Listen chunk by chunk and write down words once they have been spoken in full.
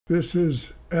This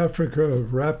is Africa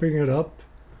wrapping it up,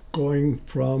 going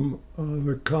from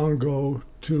the Congo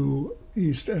to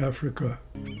East Africa.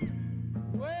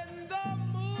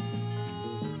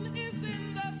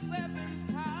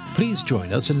 Please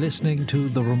join us in listening to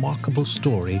the remarkable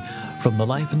story from the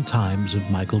life and times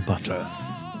of Michael Butler.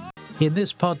 In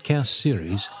this podcast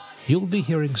series, you'll be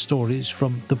hearing stories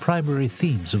from the primary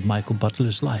themes of Michael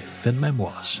Butler's life and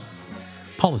memoirs: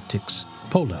 politics,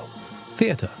 polo,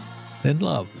 theatre, and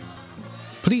love.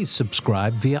 Please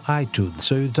subscribe via iTunes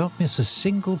so you don't miss a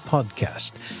single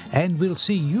podcast, and we'll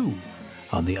see you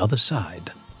on the other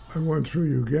side. I went through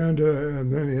Uganda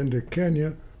and then into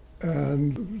Kenya,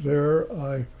 and there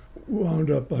I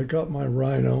got my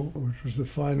rhino, which was the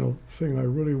final thing I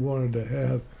really wanted to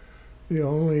have. The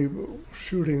only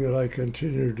shooting that I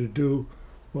continued to do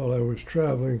while I was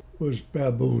traveling was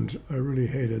baboons. I really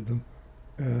hated them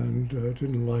and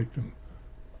didn't like them.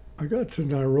 I got to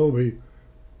Nairobi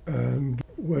and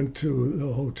went to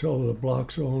the hotel the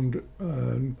Blocks owned,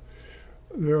 and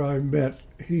there I met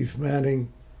Heath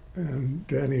Manning and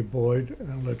Danny Boyd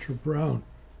and Letcher Brown.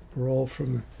 We're all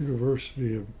from the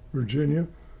University of Virginia,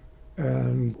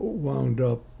 and wound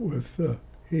up with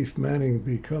Heath Manning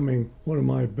becoming one of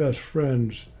my best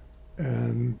friends,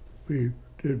 and we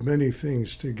did many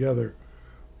things together,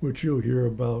 which you'll hear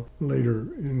about later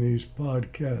in these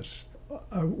podcasts.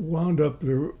 I wound up,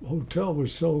 the hotel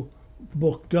was so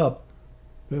booked up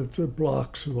that the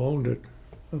Blocks who owned it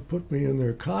put me in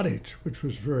their cottage, which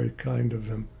was very kind of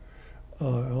them.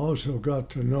 I also got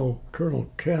to know Colonel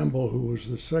Campbell, who was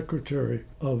the secretary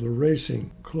of the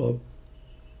racing club,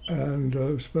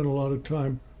 and spent a lot of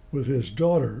time with his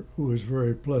daughter, who was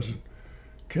very pleasant.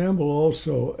 Campbell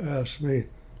also asked me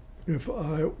if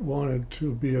I wanted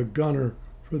to be a gunner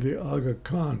for the Aga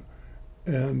Khan,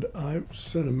 and I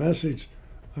sent a message.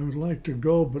 I would like to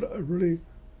go, but I really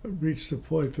reached the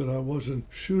point that I wasn't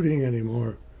shooting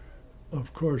anymore.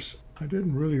 Of course, I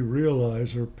didn't really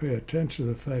realize or pay attention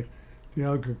to the fact the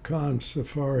Aga Khan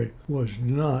safari was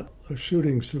not a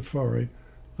shooting safari.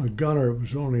 A gunner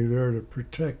was only there to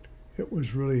protect. It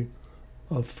was really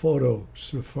a photo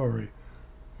safari,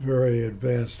 very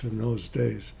advanced in those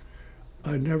days.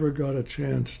 I never got a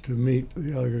chance to meet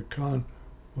the Aga Khan.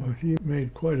 Well, he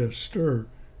made quite a stir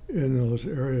in those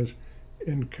areas.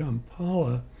 In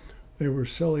Kampala, they were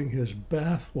selling his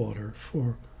bath water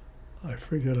for, I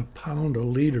forget, £1 a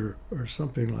liter or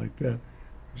something like that. It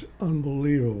was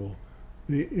unbelievable,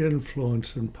 the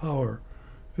influence and power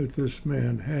that this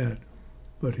man had.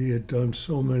 But he had done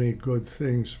so many good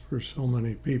things for so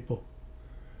many people.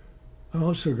 I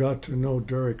also got to know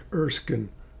Derek Erskine,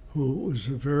 who was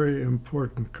a very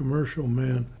important commercial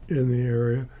man in the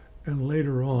area, and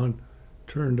later on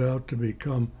turned out to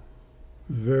become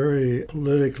very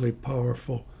politically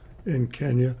powerful in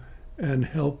Kenya and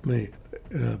helped me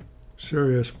in a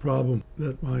serious problem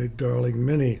that my darling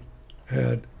Minnie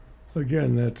had.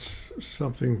 Again, that's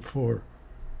something for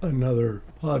another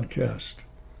podcast.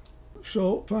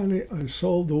 So finally, I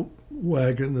sold the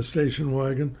wagon, the station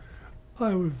wagon.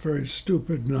 I was very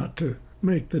stupid not to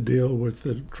make the deal with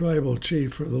the tribal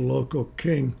chief or the local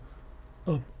king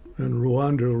up in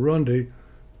Rwanda, Urundi,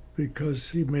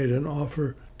 because he made an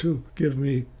offer to give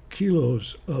me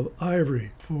kilos of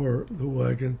ivory for the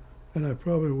wagon, and I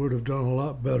probably would have done a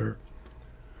lot better.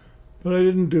 But I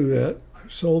didn't do that. I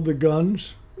sold the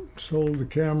guns, sold the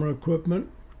camera equipment,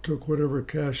 took whatever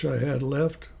cash I had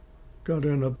left, got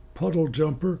in a puddle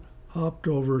jumper, hopped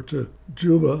over to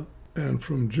Juba, and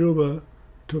from Juba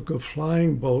took a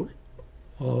flying boat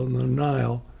on the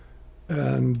Nile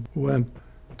and went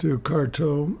to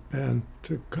Khartoum and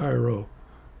to Cairo.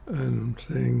 And I'm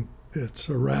saying it's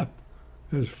a wrap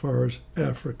as far as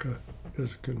Africa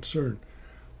is concerned.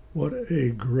 What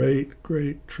a great,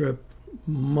 great trip.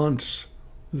 Months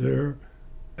there,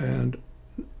 and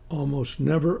almost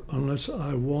never, unless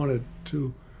I wanted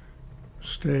to,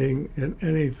 staying in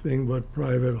anything but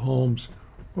private homes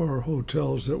or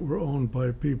hotels that were owned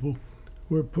by people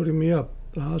who were putting me up.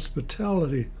 The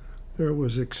hospitality there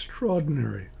was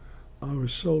extraordinary. I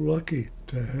was so lucky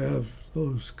to have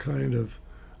those kind of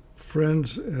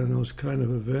friends and those kind of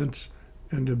events,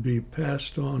 and to be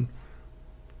passed on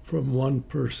from one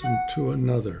person to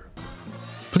another.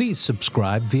 Please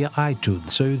subscribe via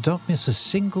iTunes so you don't miss a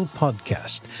single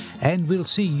podcast, and we'll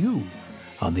see you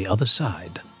on the other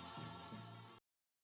side.